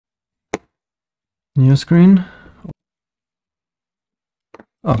New screen.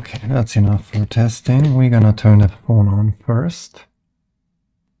 Okay, that's enough for testing. We're gonna turn the phone on first.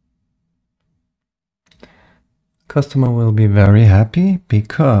 Customer will be very happy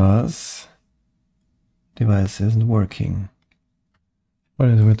because device isn't working. What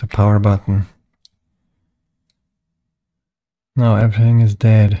is with the power button? Now everything is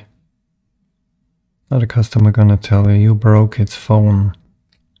dead. Now the customer gonna tell you, you broke its phone.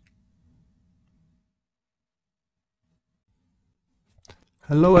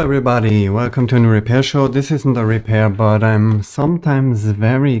 Hello everybody, welcome to a new repair show. This isn't a repair, but I'm sometimes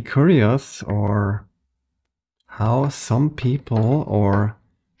very curious or how some people or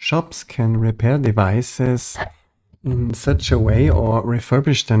shops can repair devices in such a way or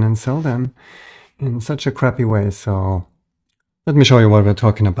refurbish them and sell them in such a crappy way. So let me show you what we're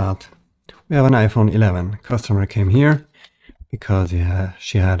talking about. We have an iPhone 11. Customer came here because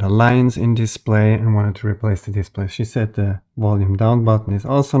she had lines in display and wanted to replace the display. She said the volume down button is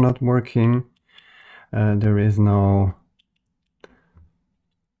also not working. There is no...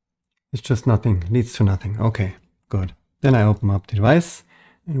 It's just nothing, leads to nothing. Okay, good. Then I open up the device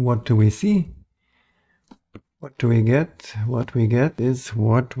and what do we see? What do we get? What we get is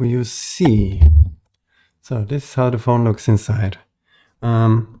what you see. So this is how the phone looks inside.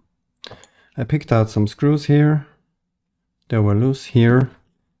 I picked out some screws here. They were loose here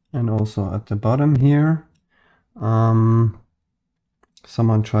and also at the bottom here.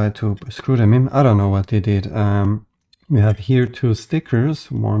 Someone tried to screw them in. I don't know what they did. We have here two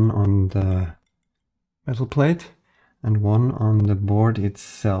stickers, one on the metal plate and one on the board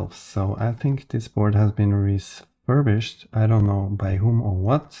itself. So I think this board has been refurbished. I don't know by whom or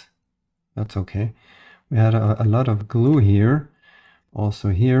what. That's okay. We had a lot of glue here,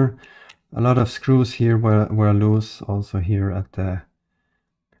 also here. A lot of screws here were loose, also here at the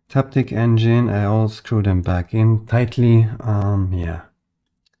Taptic engine. I all screwed them back in tightly. Yeah.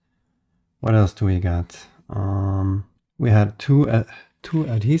 What else do we got? We had two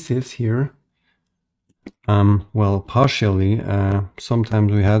adhesives here. Well, partially.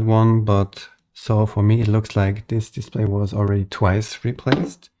 Sometimes we had one, but so for me it looks like this display was already twice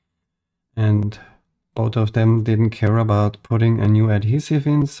replaced. And both of them didn't care about putting a new adhesive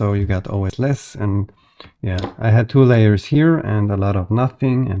in, so you got always less. And yeah, I had two layers here and a lot of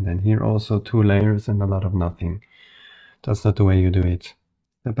nothing, and then here also two layers and a lot of nothing. That's not the way you do it.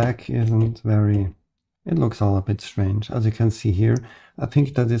 The back isn't very... It looks all a bit strange. As you can see here, I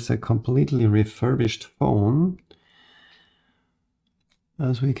think that is a completely refurbished phone.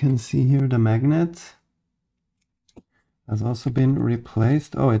 As we can see here, the magnet has also been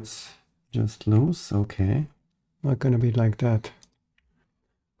replaced. Oh, it's just loose. Okay. Not gonna be like that.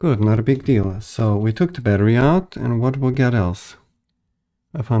 Good, not a big deal. So we took the battery out, and what we got else?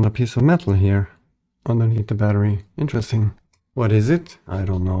 I found a piece of metal here underneath the battery. Interesting. What is it? I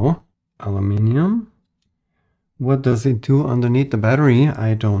don't know. Aluminium. What does it do underneath the battery?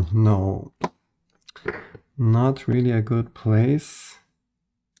 I don't know. Not really a good place.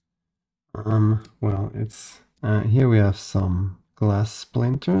 Well, it's here we have some glass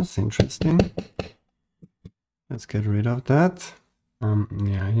splinters. Interesting. Let's get rid of that.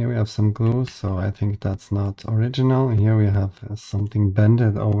 Yeah, here we have some glue, so I think that's not original. Here we have something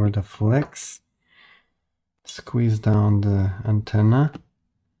bended over the flex. Squeeze down the antenna.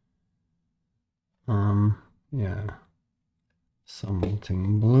 Yeah,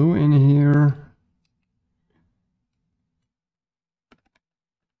 something blue in here.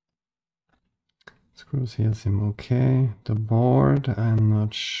 Screws here seem okay. The board, I'm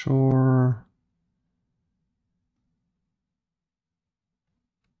not sure.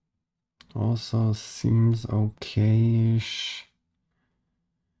 Also seems okay-ish.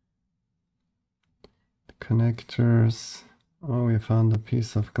 The connectors. Oh, we found a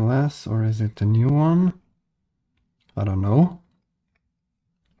piece of glass, or is it the new one? I don't know.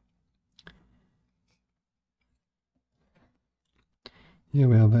 Here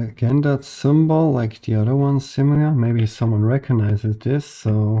we have again that symbol, like the other one, similar. Maybe someone recognizes this,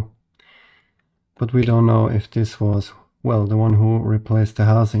 so... But we don't know if this was... Well, the one who replaced the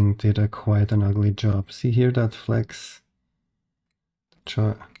housing did quite an ugly job. See here that flex?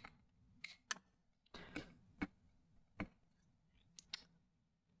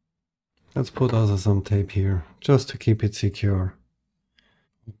 Let's put also some tape here, just to keep it secure.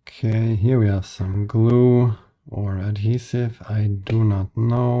 Okay, here we have some glue or adhesive, I do not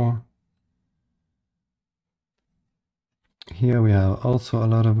know. Here we have also a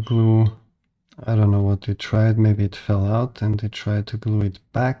lot of glue. I don't know what they tried, maybe it fell out and they tried to glue it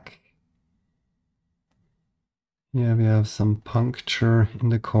back. Here we have some puncture in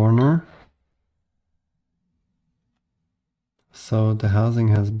the corner. So the housing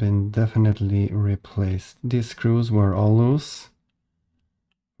has been definitely replaced. These screws were all loose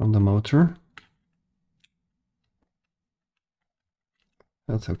from the motor.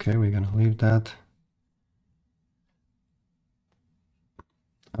 That's okay, we're gonna leave that.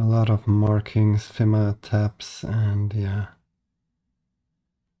 A lot of markings, FIMA taps, and yeah,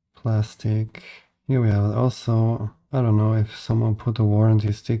 plastic. Here we have also, I don't know if someone put a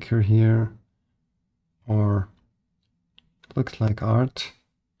warranty sticker here, or looks like art.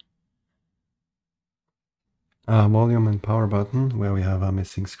 Volume and power button, where we have a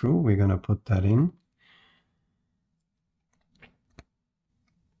missing screw. We're gonna put that in.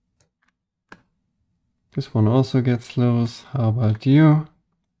 This one also gets loose. How about you?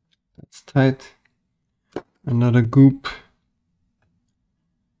 That's tight. Another goop.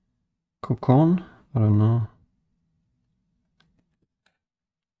 Cocon? I don't know.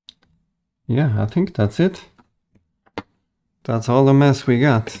 Yeah, I think that's it. That's all the mess we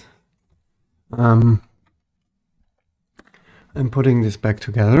got. I'm putting this back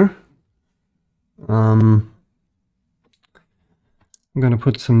together. I'm gonna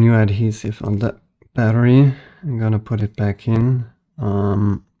put some new adhesive on the battery. I'm gonna put it back in.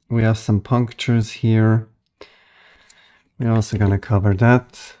 We have some punctures here. We're also gonna cover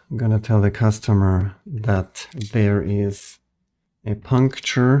that. I'm gonna tell the customer that there is a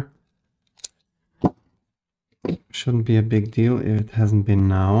puncture. Shouldn't be a big deal if it hasn't been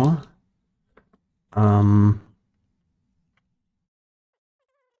now.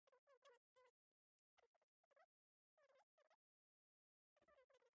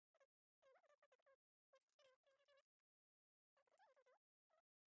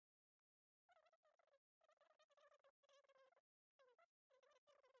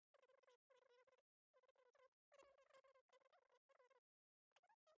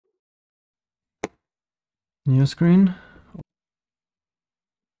 New screen.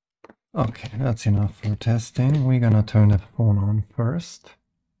 Okay, that's enough for testing. We're gonna turn the phone on first.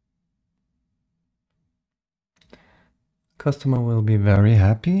 Customer will be very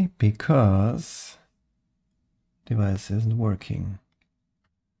happy because device isn't working.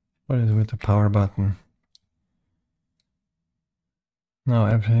 What is with the power button? Now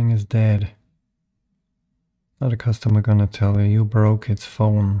everything is dead. Now the customer gonna tell you, you broke its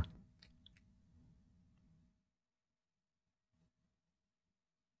phone.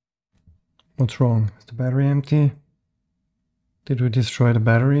 What's wrong? Is the battery empty? Did we destroy the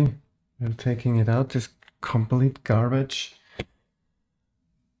battery? We're taking it out, this complete garbage.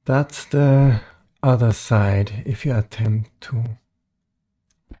 That's the other side if you attempt to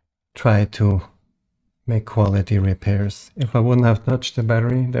try to make quality repairs. If I wouldn't have touched the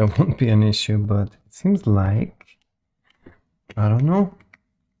battery, there wouldn't be an issue, but it seems like, I don't know,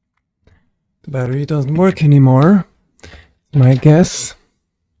 the battery doesn't work anymore, my guess.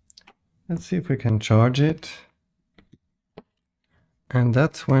 Let's see if we can charge it. And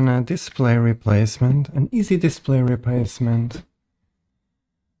that's when a display replacement, an easy display replacement,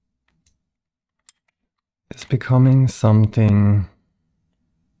 is becoming something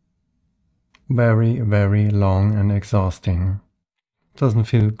very, very long and exhausting. Doesn't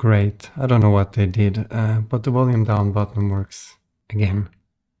feel great. I don't know what they did, but the volume down button works again.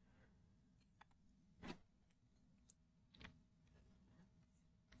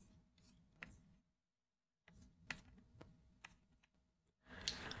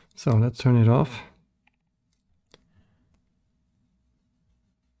 So let's turn it off.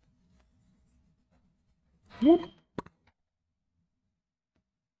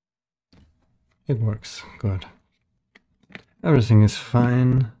 It works, good. Everything is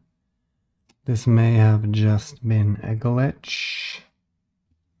fine. This may have just been a glitch.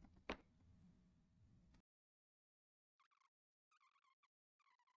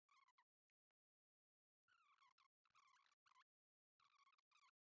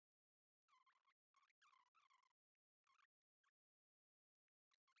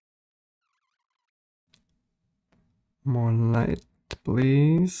 More light,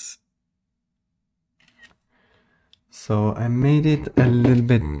 please. So I made it a little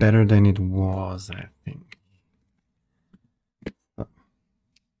bit better than it was, I think.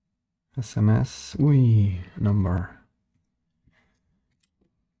 SMS, number.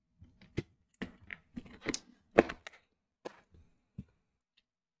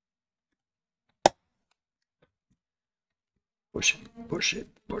 Push it, push it,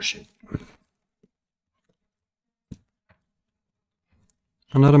 push it.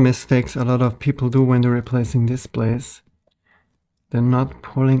 Another mistake a lot of people do when they're replacing displays, they're not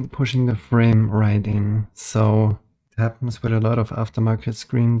pushing the frame right in. So it happens with a lot of aftermarket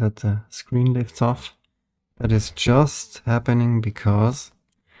screen that the screen lifts off That is just happening because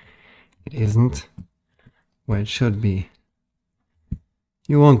it isn't where it should be.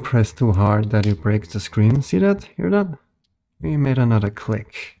 You won't press too hard that it breaks the screen. See that? Hear that? We made another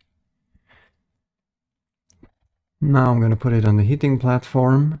click. Now I'm going to put it on the heating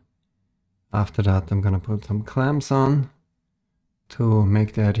platform. After that I'm going to put some clamps on to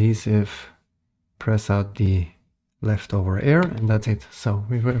make the adhesive press out the leftover air, and that's it. So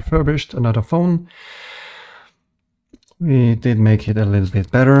we refurbished another phone. We did make it a little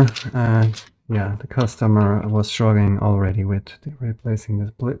bit better, and yeah, the customer was struggling already with replacing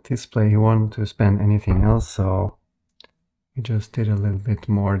the display. He wanted to spend anything else, so we just did a little bit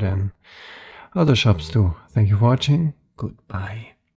more than other shops do. Thank you for watching. Goodbye.